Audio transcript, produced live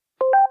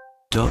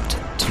Dot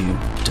to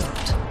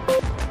dot.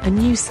 A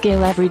new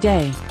skill every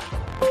day.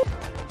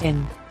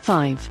 In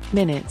 5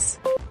 minutes.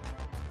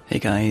 Hey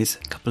guys,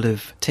 a couple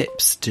of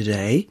tips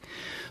today.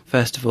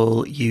 First of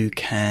all, you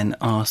can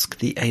ask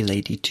the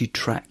A-lady to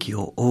track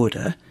your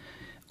order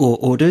or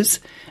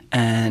orders,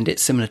 and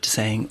it's similar to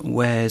saying,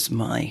 "Where's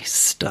my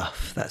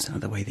stuff?" That's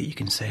another way that you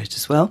can say it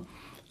as well.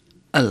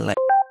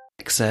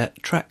 Alexa,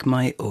 track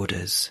my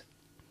orders.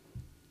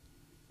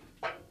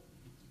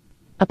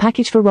 A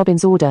package for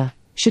Robin's order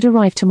should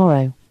arrive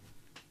tomorrow.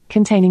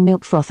 Containing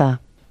milk frother.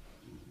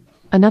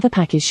 Another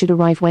package should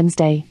arrive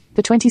Wednesday,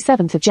 the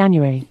 27th of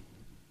January.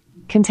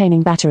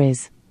 Containing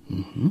batteries.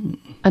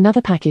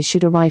 Another package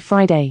should arrive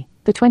Friday,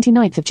 the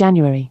 29th of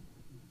January.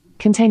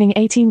 Containing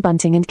 18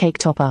 bunting and cake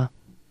topper.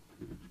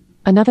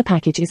 Another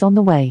package is on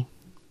the way.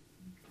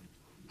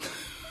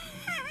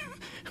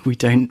 We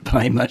don't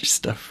buy much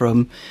stuff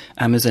from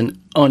Amazon,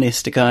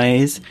 honest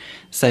guys.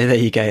 So there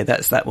you go.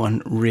 That's that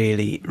one.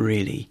 Really,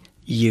 really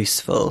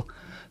useful.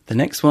 The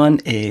next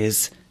one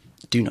is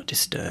Do Not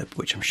Disturb,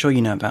 which I'm sure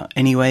you know about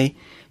anyway,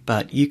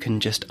 but you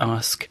can just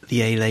ask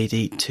the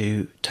A-lady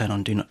to turn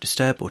on Do Not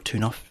Disturb or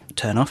turn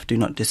off Do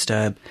Not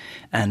Disturb,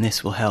 and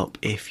this will help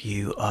if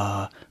you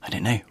are, I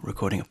don't know,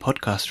 recording a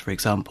podcast, for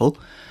example,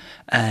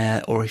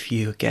 or if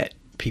you get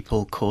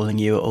people calling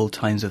you at all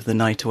times of the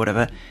night or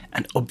whatever,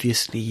 and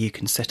obviously you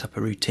can set up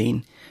a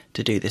routine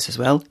to do this as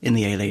well in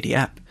the A-lady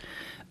app.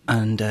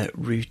 And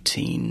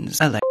routines.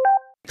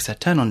 Alexa,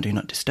 turn on Do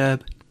Not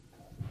Disturb.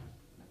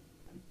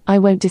 I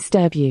won't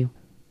disturb you.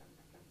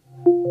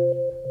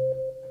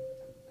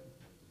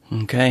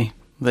 Okay,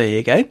 there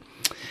you go.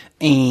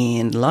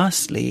 And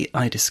lastly,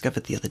 I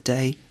discovered the other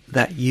day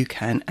that you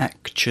can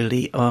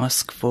actually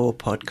ask for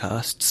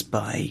podcasts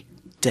by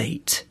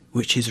date,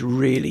 which is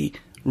really,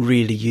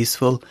 really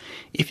useful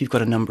if you've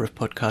got a number of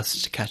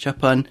podcasts to catch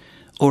up on,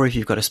 or if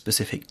you've got a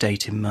specific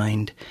date in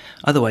mind.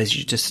 Otherwise,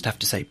 you just have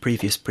to say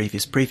previous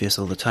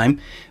all the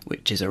time,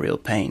 which is a real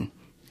pain.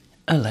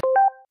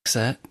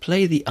 Alexa,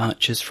 play The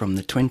Archers from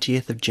the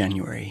 20th of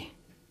January.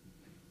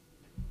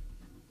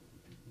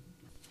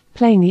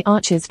 Playing The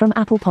Archers from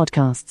Apple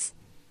Podcasts.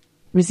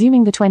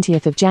 Resuming the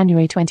 20th of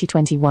January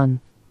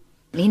 2021.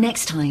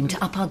 Next time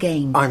to up our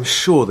game. I'm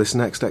sure this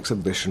next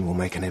exhibition will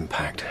make an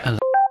impact.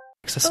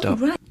 Alexa, stop.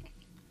 Oh, right.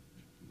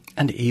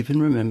 And it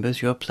even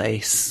remembers your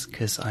place,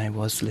 because I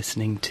was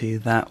listening to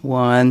that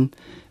one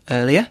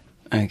earlier.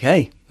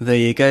 Okay, there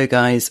you go,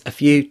 guys. A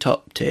few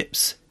top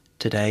tips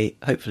today.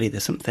 Hopefully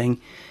there's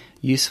something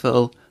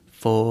useful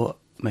for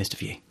most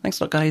of you. Thanks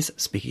a lot, guys.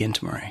 Speak again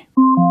tomorrow.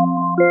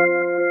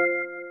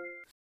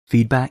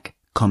 Feedback,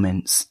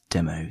 comments,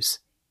 demos.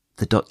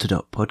 The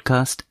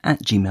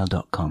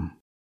podcast@gmail.com.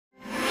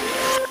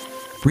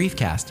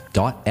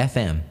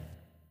 Briefcast.fm